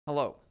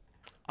Hello,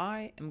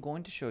 I am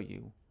going to show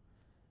you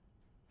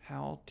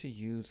how to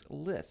use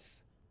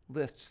lists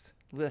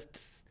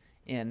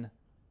in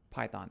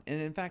Python.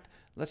 And in fact,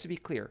 let's be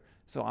clear.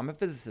 So I'm a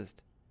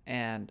physicist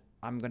and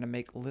I'm going to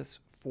make lists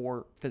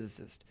for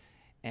physicists.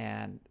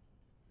 And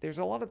there's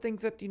a lot of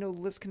things that,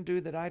 lists can do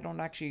that I don't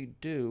actually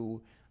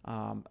do.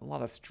 A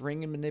lot of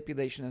string and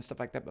manipulation and stuff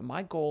like that. But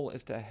my goal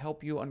is to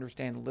help you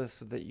understand lists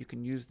so that you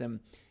can use them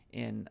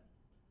in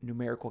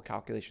numerical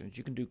calculations.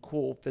 You can do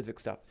cool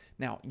physics stuff.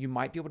 Now, you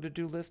might be able to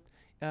do lists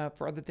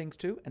for other things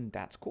too, and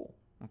that's cool,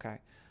 okay?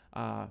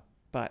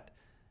 But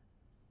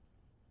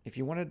if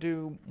you want to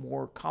do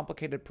more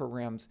complicated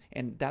programs,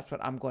 and that's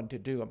what I'm going to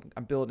do,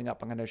 I'm building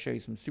up, I'm going to show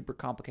you some super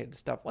complicated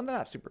stuff. Well, they're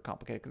not super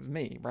complicated because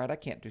me, right? I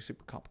can't do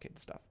super complicated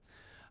stuff.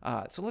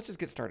 So let's just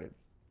get started.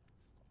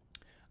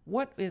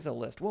 What is a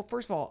list? Well,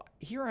 first of all,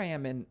 here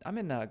I'm in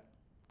a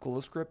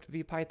GlowScript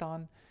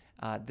vPython.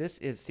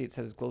 See, it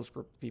says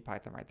GlowScript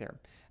vPython right there.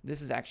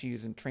 This is actually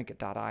using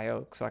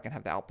trinket.io, so I can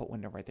have the output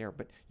window right there,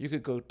 but you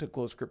could go to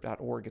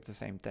glowscript.org, it's the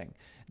same thing.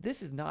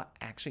 This is not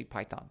actually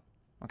Python,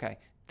 okay?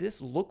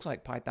 This looks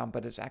like Python,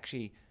 but it's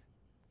actually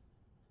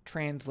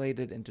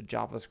translated into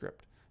JavaScript.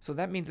 So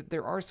that means that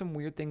there are some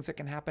weird things that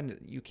can happen.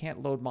 You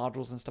can't load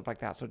modules and stuff like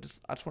that. So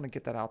I just want to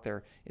get that out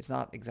there. It's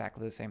not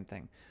exactly the same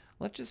thing.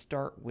 Let's just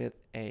start with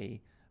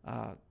a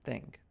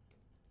thing.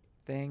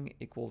 Thing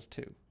equals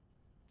 2.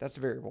 That's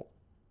a variable.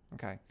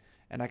 Okay,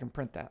 and I can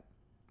print that.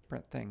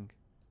 Print thing.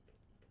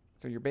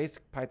 So your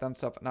basic Python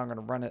stuff, now I'm going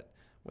to run it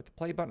with the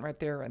play button right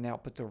there, and the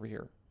output's over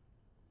here.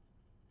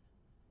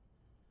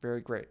 Very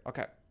great.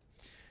 Okay.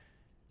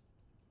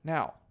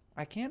 Now,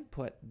 I can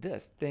put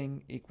this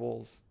thing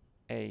equals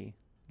a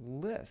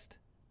list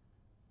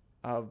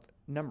of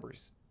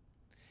numbers.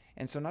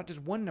 And so not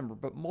just one number,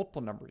 but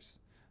multiple numbers.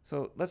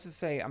 So let's just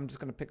say I'm just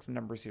going to pick some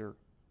numbers here.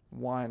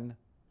 1,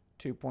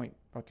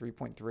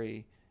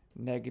 3.3,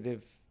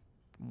 negative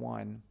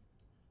 1,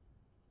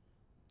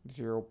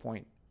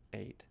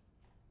 0.8.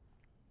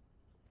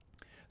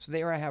 So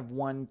there I have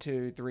 1,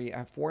 2, 3, I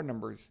have 4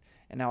 numbers,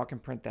 and now I can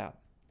print that.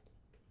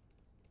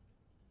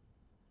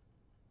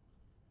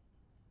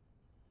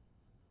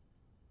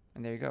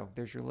 And there you go,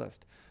 there's your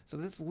list. So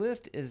this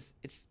list is,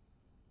 it's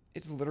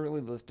literally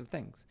a list of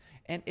things.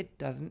 And it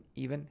doesn't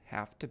even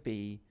have to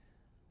be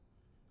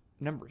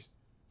numbers.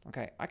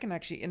 Okay, I can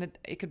actually, and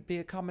it could be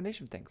a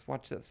combination of things.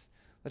 Watch this.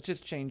 Let's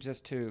just change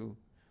this to,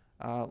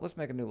 let's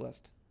make a new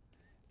list.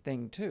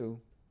 Thing 2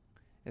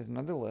 is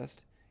another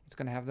list. It's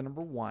going to have the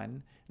number 1,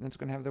 and then it's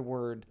going to have the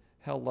word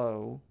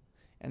hello,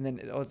 and then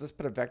let's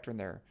put a vector in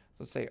there. So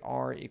let's say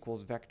r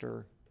equals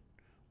vector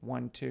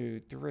 1,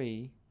 2,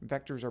 3.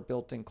 Vectors are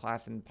built in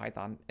class in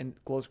Python, in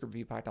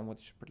GlowScript vPython,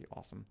 which is pretty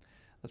awesome.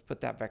 Let's put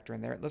that vector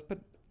in there. Let's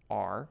put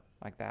r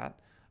like that.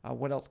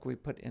 What else could we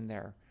put in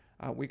there?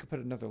 We could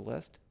put another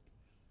list.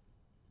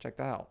 Check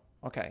that out.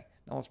 Okay,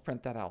 now let's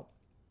print that out.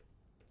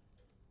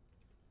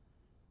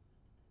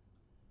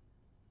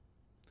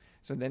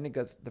 So then it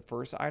goes the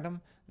first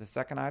item, the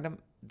second item,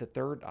 the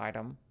third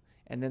item,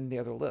 and then the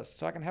other list.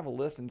 So I can have a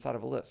list inside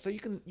of a list. So you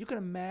can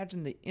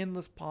imagine the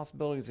endless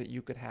possibilities that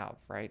you could have,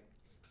 right?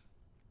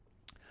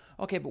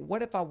 Okay, but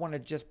what if I want to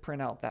just print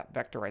out that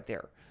vector right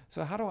there?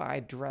 So how do I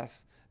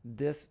address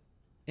this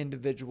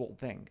individual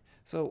thing?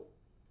 So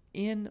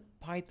in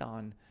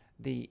Python,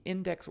 the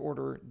index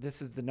order,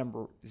 this is the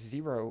number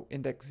 0,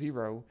 index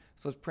 0.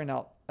 So let's print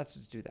out, let's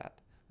just do that.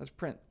 Let's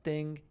print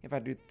thing. If I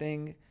do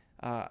thing,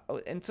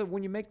 and so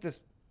when you make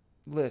this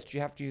list, you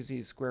have to use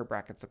these square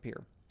brackets up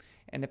here.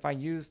 And if I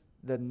use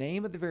the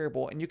name of the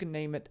variable, and you can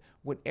name it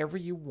whatever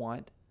you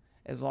want,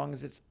 as long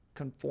as it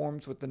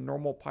conforms with the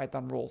normal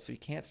Python rules. So you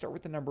can't start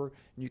with the number,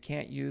 and you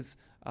can't use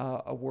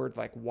a word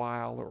like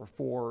while or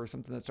for or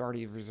something that's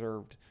already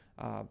reserved.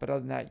 But other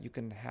than that, you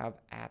can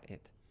have at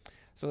it.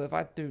 So if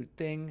I do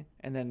thing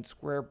and then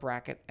square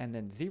bracket and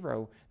then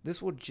 0,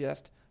 this will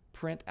just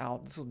print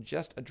out, this will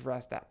just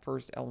address that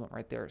first element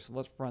right there. So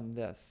let's run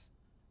this.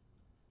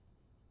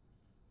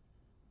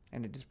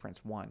 And it just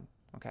prints 1.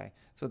 Okay,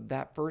 so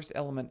that first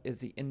element is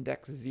the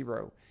index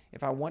 0.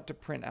 If I want to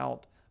print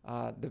out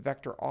the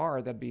vector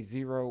r, that'd be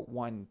 0,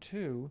 1,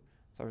 2.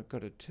 So I would go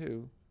to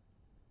 2.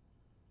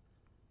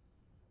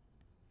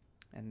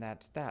 And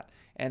that's that.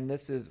 And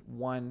this is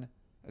 1,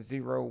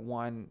 0,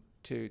 1,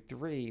 2,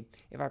 3.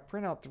 If I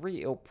print out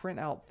 3, it'll print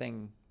out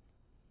the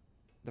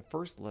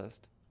first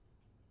list.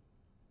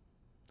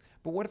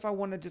 But what if I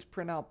want to just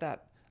print out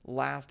that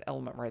last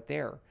element right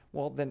there?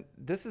 Well, then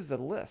this is a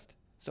list.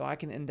 So I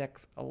can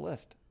index a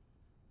list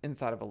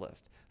inside of a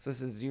list. So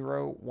this is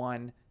 0,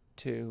 1,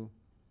 2,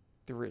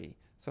 3.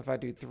 So if I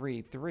do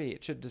 3, 3,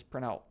 it should just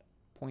print out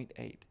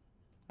 0.8.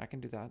 I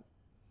can do that.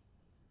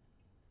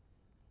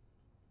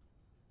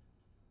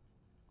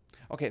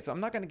 Okay, so I'm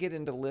not going to get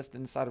into list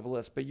inside of a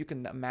list, but you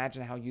can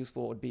imagine how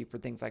useful it would be for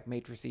things like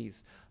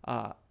matrices,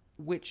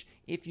 which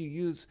if you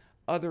use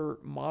other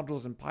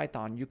modules in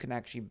Python, you can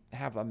actually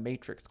have a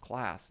matrix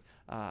class,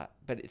 but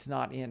it's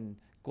not in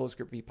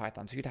GlowScript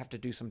vPython, so you'd have to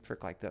do some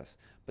trick like this.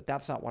 But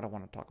that's not what I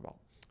want to talk about.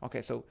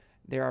 Okay, so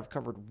there I've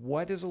covered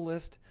what is a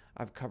list.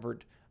 I've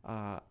covered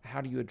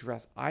how do you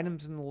address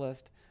items in the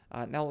list.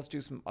 Now let's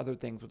do some other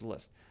things with the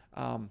list.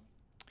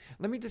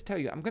 Let me just tell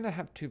you, I'm going to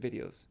have 2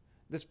 videos.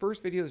 This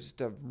first video is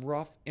just a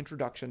rough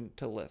introduction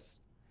to lists.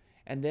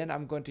 And then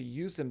I'm going to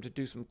use them to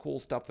do some cool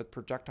stuff with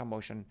projectile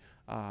motion,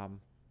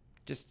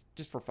 just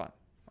for fun.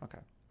 Okay.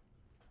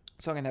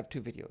 So I'm going to have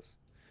 2 videos.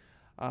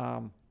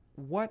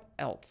 What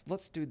else?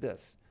 Let's do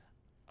this.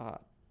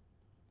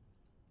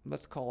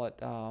 Let's call it,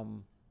 I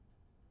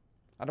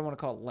don't want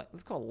to call it,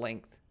 let's call it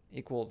length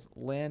equals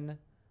len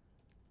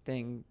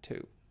thing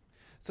 2.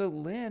 So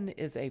len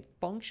is a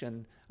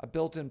function, a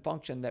built-in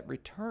function that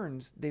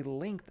returns the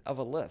length of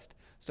a list.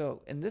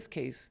 So in this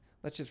case,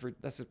 let's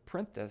just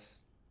print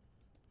this,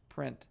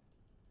 print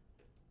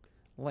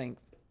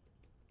length,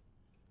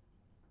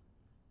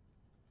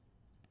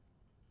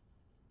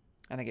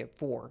 and I get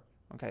 4.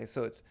 Okay,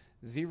 so it's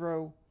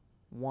 0,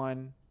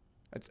 1,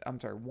 I'm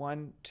sorry,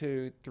 1,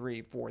 2,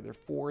 3, 4. There are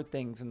 4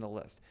 things in the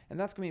list. And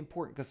that's going to be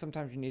important because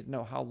sometimes you need to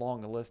know how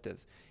long a list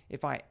is.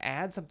 If I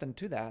add something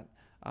to that,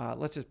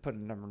 let's just put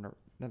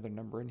another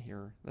number in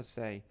here. Let's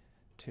say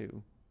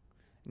 2.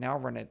 Now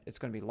run it. It's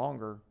going to be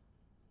longer.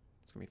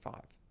 It's going to be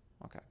 5.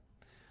 Okay.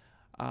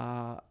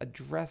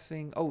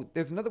 Addressing,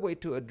 there's another way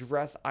to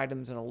address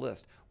items in a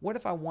list. What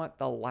if I want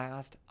the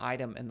last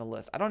item in the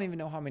list? I don't even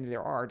know how many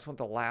there are. I just want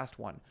the last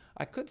one.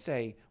 I could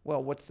say,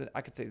 well,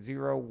 I could say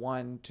 0,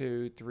 1,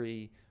 2,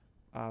 3,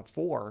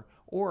 4,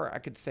 or I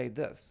could say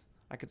this.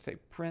 I could say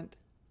print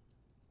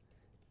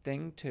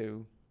thing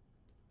 2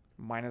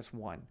 minus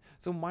 1.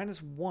 So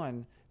minus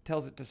 1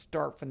 tells it to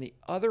start from the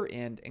other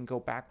end and go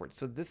backwards.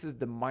 So this is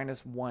the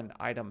minus 1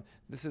 item.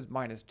 This is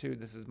minus 2.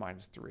 This is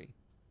minus 3.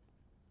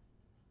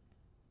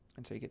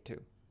 And so you get 2.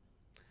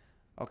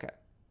 Okay,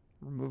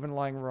 we're moving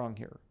along wrong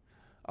here.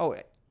 Oh,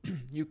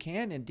 you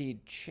can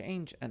indeed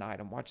change an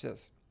item. Watch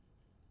this.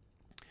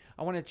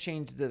 I want to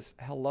change this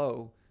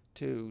hello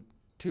to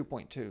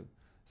 2.2.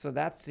 So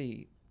that's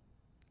the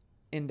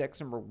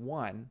index number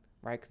 1,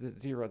 right? Because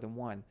it's 0 then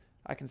 1.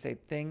 I can say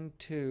thing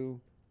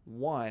 2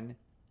 1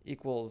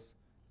 equals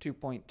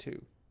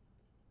 2.2.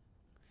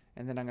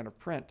 And then I'm going to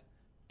print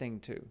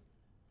thing 2.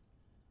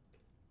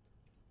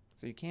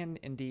 So you can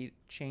indeed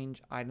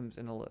change items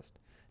in a list.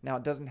 Now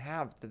it doesn't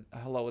have the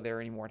hello there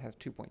anymore. It has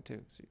 2.2.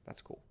 So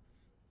that's cool.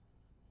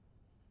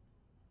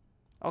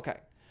 Okay.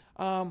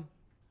 I'm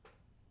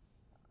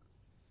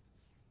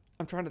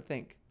trying to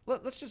think.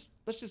 Let's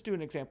just do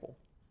an example.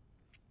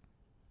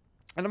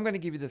 And I'm going to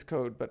give you this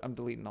code, but I'm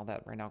deleting all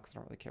that right now because I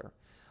don't really care.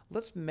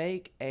 Let's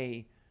make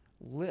a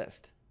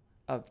list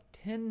of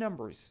 10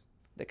 numbers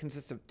that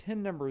consists of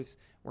 10 numbers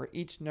where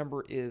each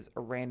number is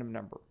a random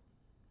number.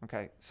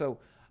 Okay. So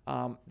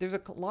there's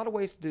a lot of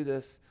ways to do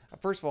this.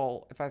 First of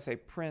all, if I say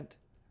print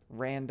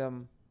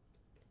random,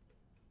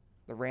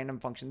 the random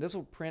function, this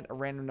will print a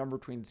random number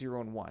between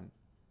 0 and 1.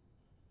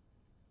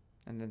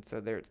 And then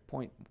so there's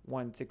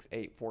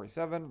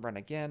 0.16847, run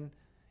again,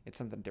 it's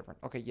something different.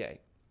 Okay, yay.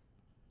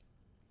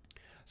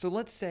 So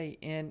let's say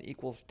n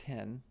equals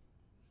 10.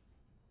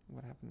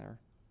 What happened there?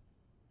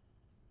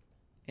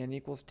 N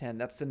equals 10,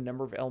 that's the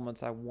number of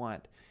elements I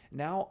want.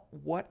 Now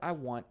what I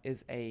want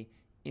is a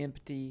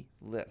empty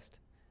list.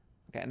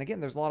 Okay, and again,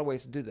 there's a lot of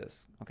ways to do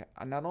this. Okay,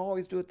 I not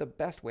always do it the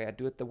best way. I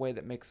do it the way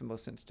that makes the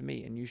most sense to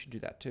me, and you should do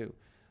that too.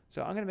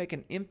 So I'm going to make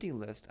an empty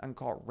list. I'm going to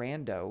call it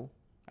rando.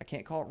 I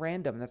can't call it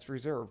random. That's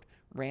reserved.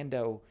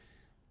 Rando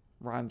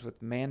rhymes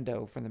with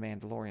Mando from The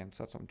Mandalorian,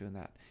 so that's why I'm doing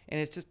that. And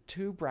it's just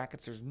 2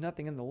 brackets. There's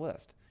nothing in the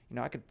list. You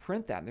know, I could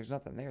print that, and there's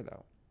nothing there,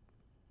 though.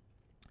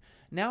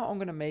 Now I'm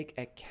going to make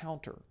a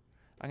counter.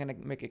 I'm going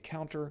to make a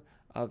counter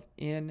of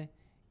n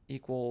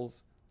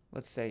equals,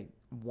 let's say,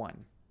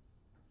 1.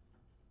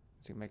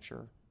 So make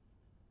sure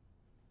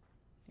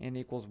n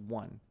equals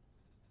 1.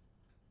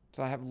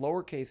 So I have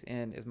lowercase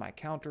n is my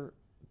counter,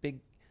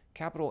 big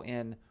capital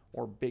N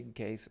or big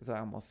case, as I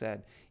almost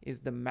said, is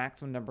the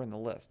maximum number in the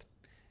list.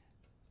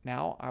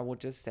 Now I will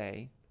just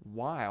say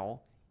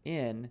while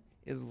n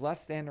is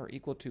less than or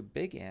equal to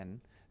big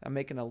N, I'm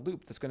making a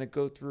loop that's going to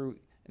go through,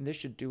 and this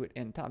should do it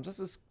n times. Let's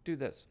just do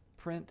this,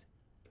 print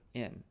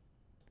n.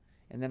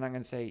 And then I'm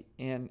going to say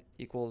n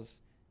equals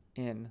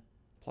n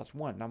plus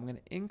 1. Now I'm going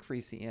to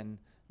increase the n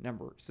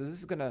number. So this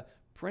is going to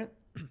print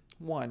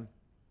 1,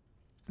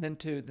 then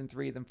 2, then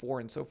 3, then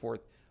 4, and so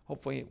forth.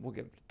 Hopefully we'll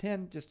get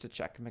 10 just to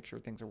check and make sure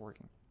things are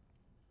working.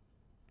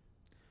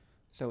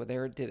 So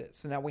there it did it.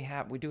 So now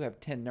we do have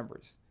 10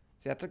 numbers.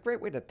 See, that's a great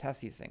way to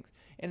test these things.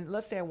 And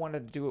let's say I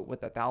wanted to do it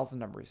with 1,000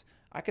 numbers.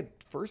 I could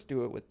first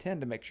do it with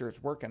 10 to make sure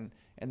it's working,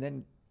 and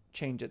then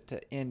change it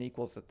to n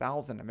equals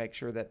 1,000 to make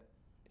sure that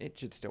it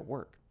should still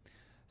work.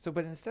 So,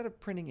 but instead of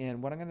printing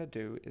in, what I'm going to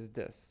do is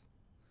this.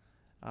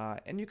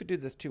 And you could do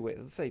this 2 ways.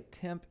 Let's say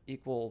temp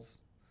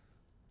equals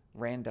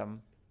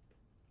random.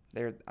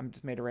 There, I'm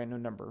just made a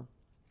random number.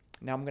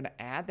 Now I'm going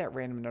to add that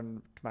random number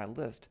to my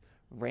list.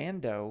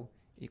 Rando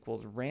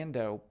equals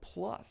rando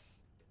plus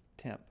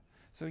temp.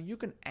 So you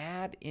can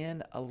add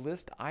in a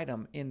list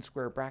item in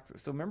square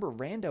brackets. So remember,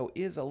 rando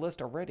is a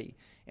list already.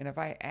 And if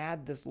I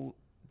add this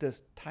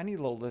tiny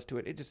little list to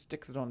it, it just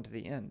sticks it onto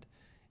the end.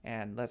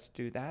 And let's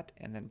do that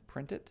and then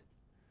print it.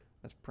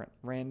 Let's print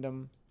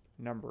random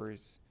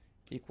numbers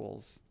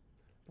equals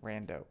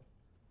rando.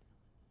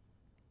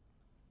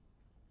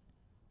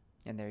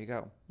 And there you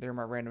go. There are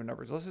my random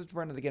numbers. Let's just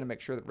run it again to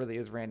make sure that it really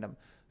is random.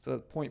 So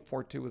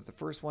 0.42 was the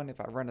first one. If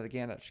I run it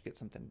again, I should get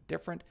something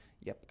different.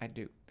 Yep, I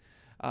do.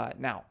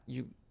 Now,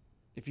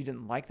 if you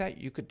didn't like that,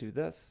 you could do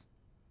this.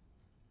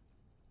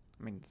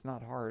 I mean, it's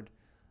not hard.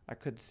 I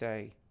could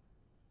say,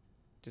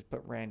 just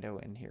put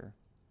rando in here.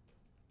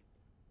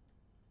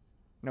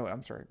 No,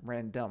 I'm sorry,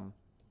 random.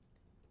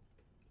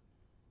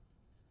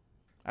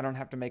 I don't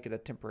have to make it a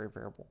temporary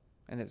variable,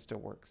 and it still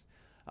works.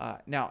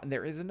 Now,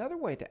 there is another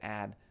way to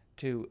add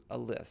to a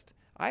list.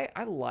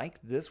 I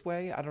like this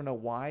way. I don't know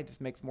why. It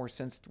just makes more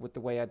sense with the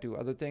way I do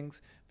other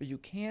things. But you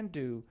can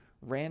do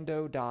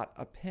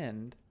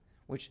rando.append,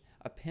 which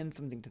appends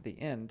something to the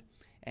end,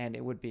 and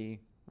it would be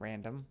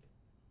random,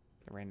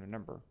 the random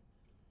number,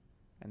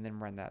 and then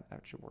run that.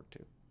 That should work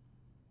too.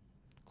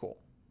 Cool.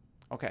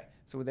 Okay,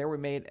 so there we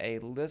made a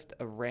list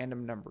of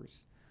random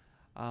numbers.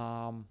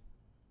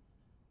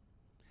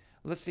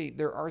 Let's see.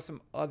 There are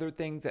some other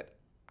things that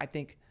I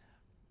think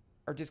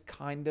are just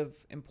kind of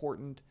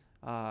important.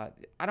 I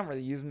don't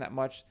really use them that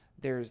much.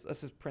 Let's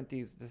just print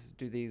these. Let's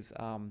do these.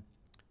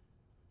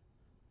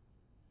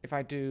 If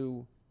I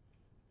do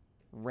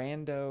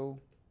rando.pop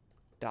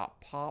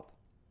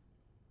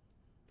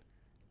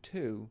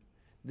 2,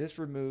 this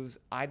removes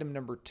item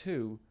number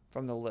 2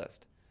 from the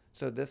list.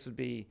 So this would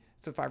be,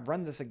 so if I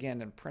run this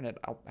again and print it,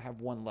 I'll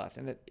have one less.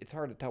 And it's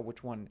hard to tell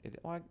which one it is.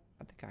 Oh, I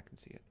think I can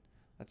see it.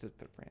 Let's just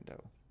put rando.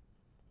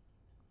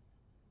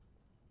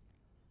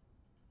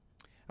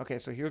 Okay,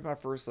 so here's my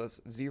first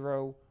list,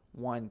 0,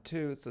 1,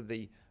 2, so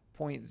the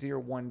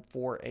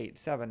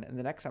 0.01487, and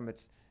the next time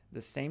it's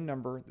the same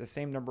number,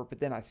 but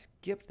then I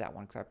skipped that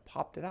one because I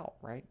popped it out,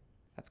 right?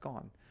 That's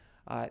gone.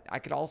 I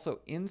could also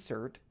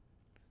insert,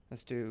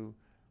 let's do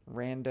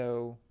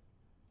rando.insert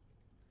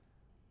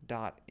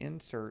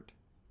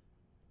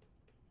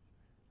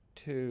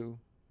 2,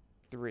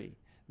 3.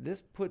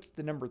 This puts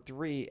the number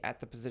 3 at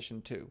the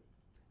position 2.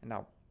 And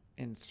now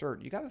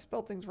insert, you got to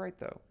spell things right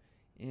though.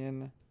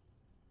 Insert.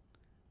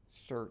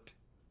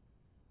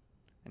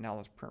 And now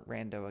let's print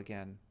rando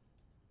again.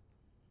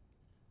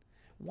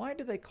 Why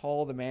do they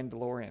call the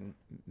Mandalorian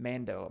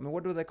Mando? I mean,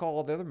 what do they call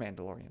all the other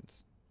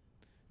Mandalorians?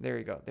 There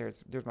you go.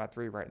 There's my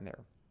 3 right in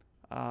there.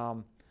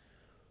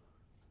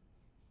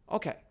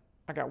 Okay,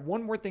 I got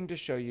one more thing to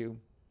show you,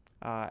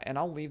 and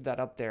I'll leave that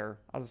up there.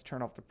 I'll just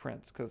turn off the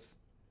prints because,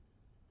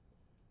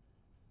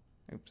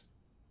 oops.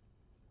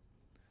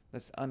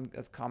 Let's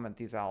comment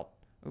these out.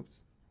 Oops,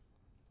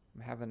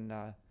 I'm having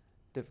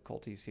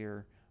difficulties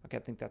here. Okay, I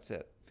think that's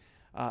it.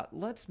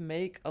 Let's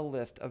make a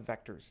list of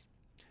vectors.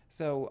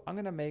 So I'm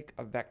going to make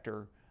a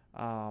vector.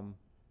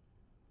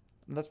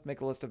 Let's make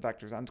a list of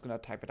vectors. I'm just going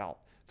to type it out.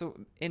 So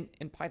in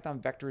Python,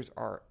 vectors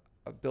are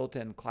a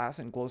built-in class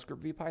in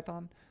GlowScript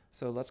vPython.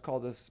 So let's call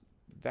this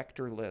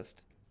vector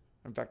list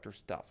and vector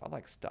stuff. I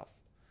like stuff.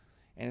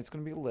 And it's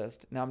going to be a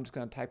list. Now I'm just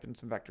going to type in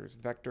some vectors.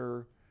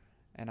 Vector,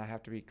 and I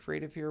have to be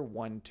creative here.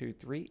 1, 2,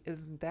 3.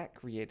 Isn't that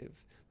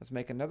creative? Let's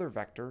make another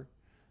vector.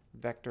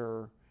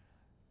 Vector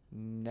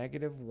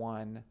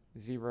 -1,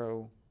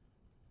 0,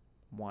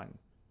 1.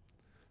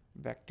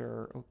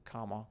 Vector,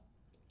 comma.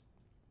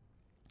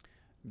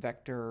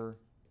 Vector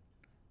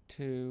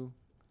 2,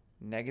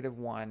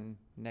 -1,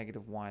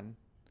 -1.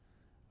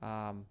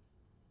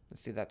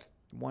 Let's see, that's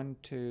 1,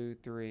 2,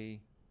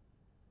 3.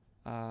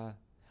 Oh,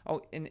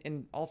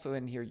 and also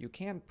in here, you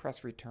can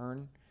press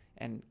return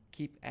and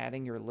keep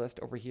adding your list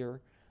over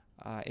here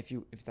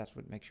if that's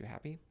what makes you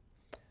happy.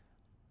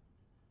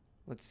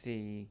 Let's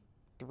see,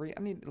 3.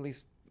 I need at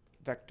least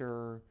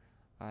vector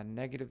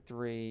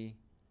 -3,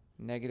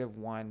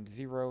 -1,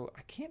 0.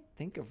 I can't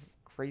think of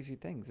crazy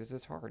things. It's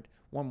just hard.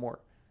 One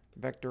more.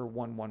 Vector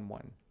 1, 1,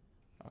 1.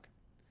 Okay.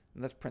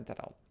 And let's print that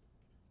out.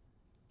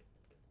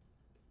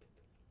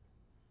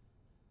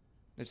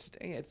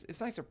 It's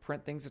nice to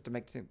print things just to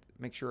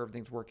make sure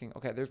everything's working.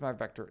 Okay, there's my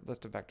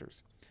list of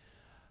vectors.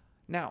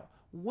 Now,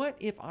 what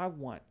if I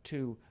want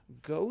to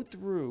go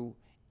through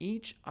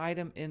each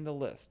item in the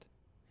list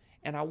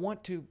and I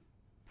want to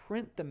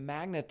print the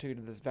magnitude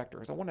of this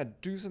vector? So I want to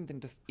do something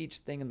to each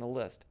thing in the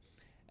list.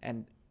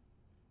 And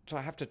so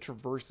I have to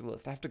traverse the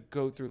list. I have to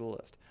go through the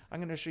list. I'm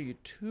going to show you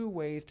 2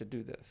 ways to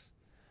do this.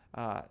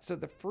 So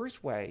the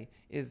first way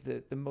is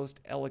the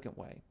most elegant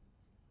way.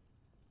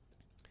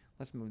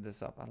 Let's move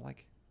this up. I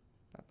like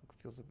that.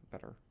 Feels a bit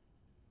better.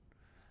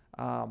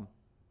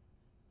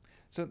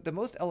 So the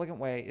most elegant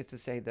way is to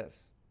say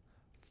this.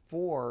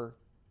 For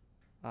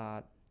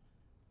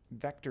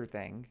vector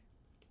thing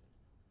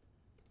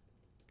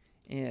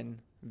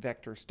in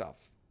vector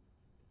stuff.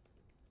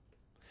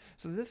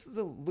 So this is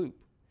a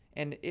loop.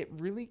 And it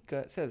really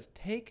says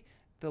take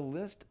the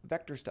list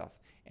vector stuff,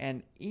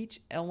 and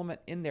each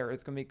element in there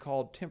is going to be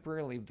called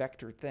temporarily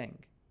vector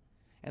thing.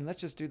 And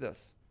let's just do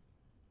this.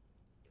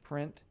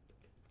 Print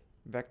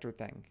vector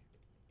thing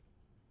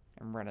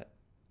and run it.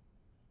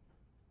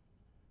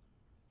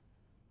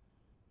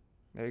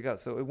 There you go.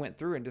 So it went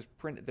through and just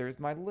printed. There's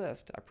my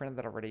list. I printed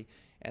that already.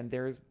 And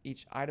there's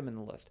each item in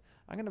the list.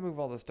 I'm going to move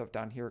all this stuff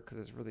down here because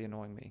it's really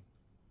annoying me.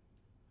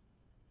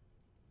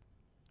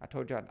 I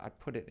told you I'd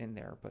put it in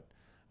there, but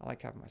I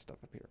like having my stuff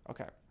up here.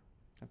 Okay.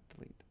 Let's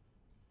delete.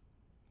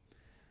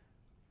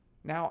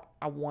 Now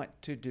I want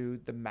to do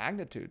the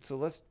magnitude. So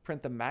let's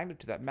print the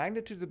magnitude. That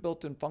magnitude is a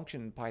built-in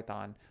function in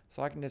Python.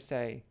 So I can just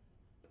say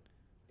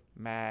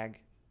mag.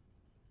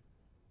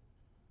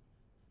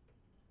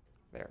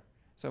 There.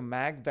 So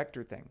mag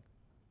vector thing.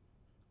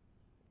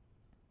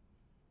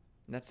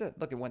 And that's it.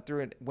 Look, it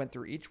went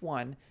through each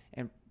one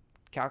and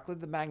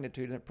calculated the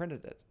magnitude and it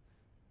printed it.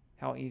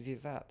 How easy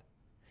is that?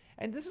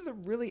 And this is a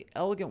really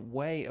elegant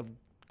way of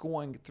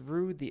going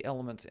through the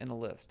elements in a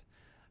list.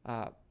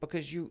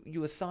 Because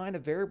you assign a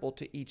variable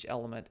to each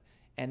element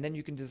and then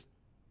you can just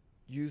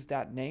use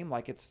that name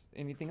like it's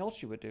anything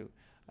else you would do.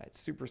 It's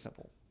super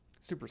simple.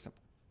 Super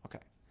simple. Okay.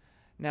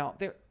 Now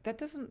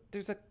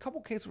there's a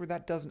couple cases where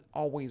that doesn't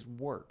always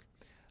work.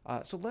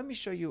 So let me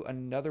show you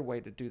another way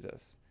to do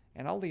this.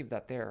 And I'll leave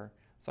that there.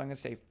 So I'm going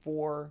to say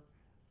for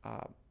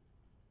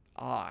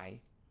I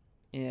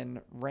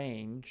in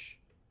range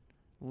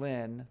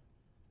len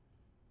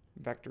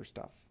vector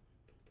stuff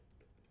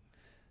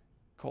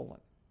colon.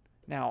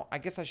 Now, I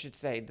guess I should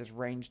say this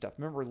range stuff.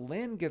 Remember,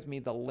 len gives me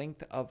the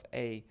length of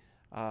a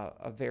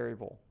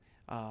variable.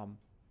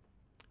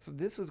 So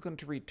this is going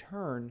to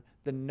return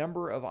the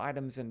number of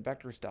items in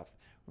vector stuff.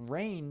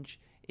 Range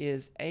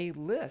is a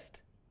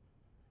list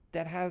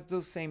that has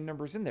those same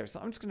numbers in there. So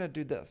I'm just going to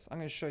do this. I'm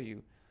going to show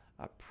you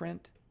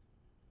print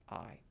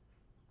I.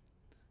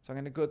 So I'm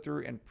going to go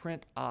through and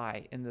print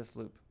I in this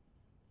loop.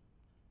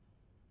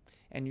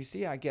 And you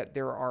see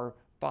there are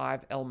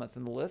 5 elements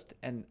in the list,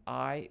 and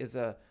I is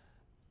a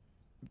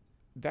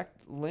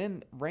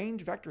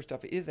range vector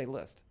stuff is a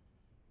list.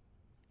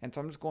 And so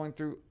I'm just going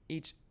through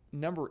each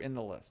number in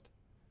the list.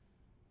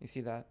 You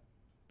see that?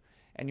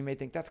 And you may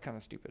think that's kind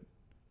of stupid,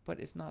 but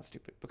it's not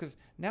stupid because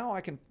now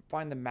I can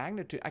find the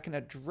magnitude. I can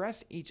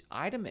address each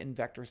item in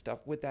vector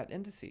stuff with that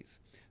indices.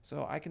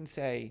 So I can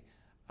say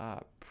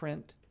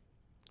print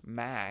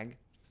mag.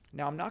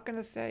 Now I'm not going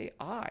to say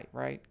I,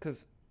 right?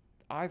 Because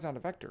I is not a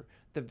vector.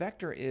 The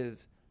vector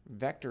is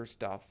vector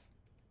stuff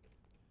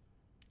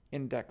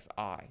index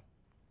I.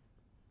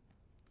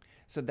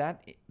 So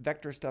that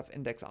vector stuff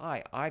index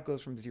I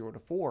goes from 0 to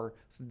 4.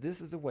 So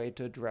this is a way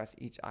to address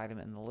each item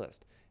in the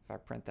list. If I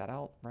print that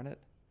out, run it,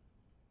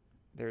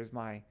 there's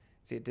my,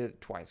 see it did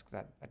it twice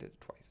because I did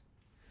it twice.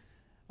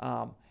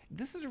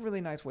 This is a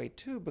really nice way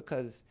too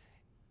because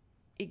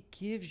it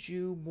gives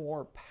you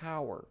more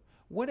power.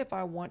 What if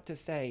I want to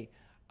say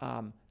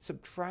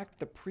subtract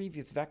the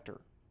previous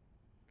vector?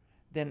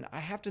 Then I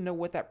have to know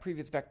what that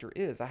previous vector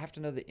is. I have to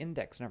know the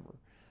index number.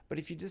 But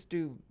if you just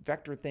do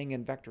vector thing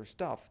and vector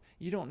stuff,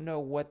 you don't know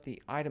what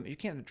the item, you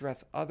can't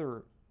address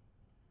other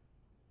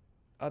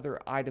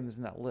items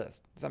in that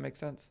list. Does that make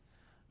sense?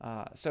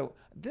 So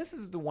this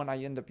is the one I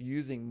end up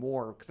using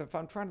more because if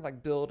I'm trying to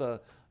like build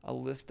a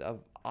list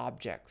of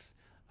objects,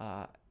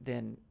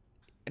 and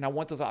I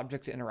want those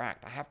objects to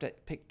interact, I have to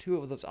pick 2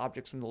 of those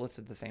objects from the list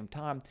at the same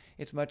time.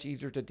 It's much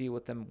easier to deal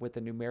with them with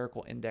a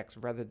numerical index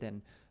rather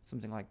than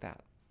something like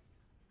that.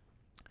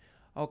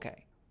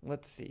 Okay.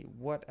 Let's see,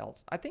 what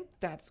else? I think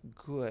that's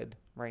good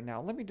right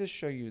now. Let me just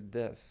show you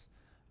this.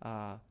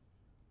 Let's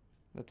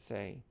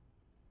say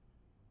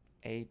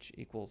H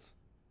equals,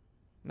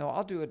 no,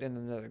 I'll do it in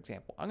another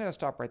example. I'm going to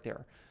stop right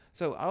there.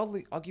 So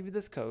I'll give you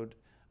this code,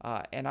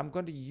 and I'm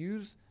going to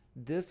use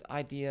this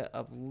idea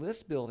of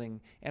list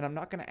building, and I'm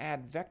not going to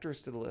add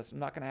vectors to the list. I'm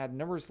not going to add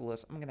numbers to the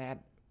list. I'm going to add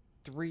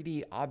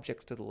 3D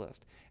objects to the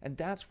list. And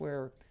that's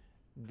where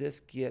this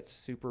gets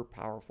super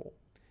powerful.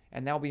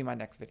 And that'll be my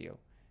next video.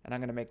 And I'm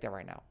going to make that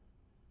right now.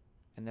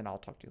 And then I'll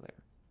talk to you later.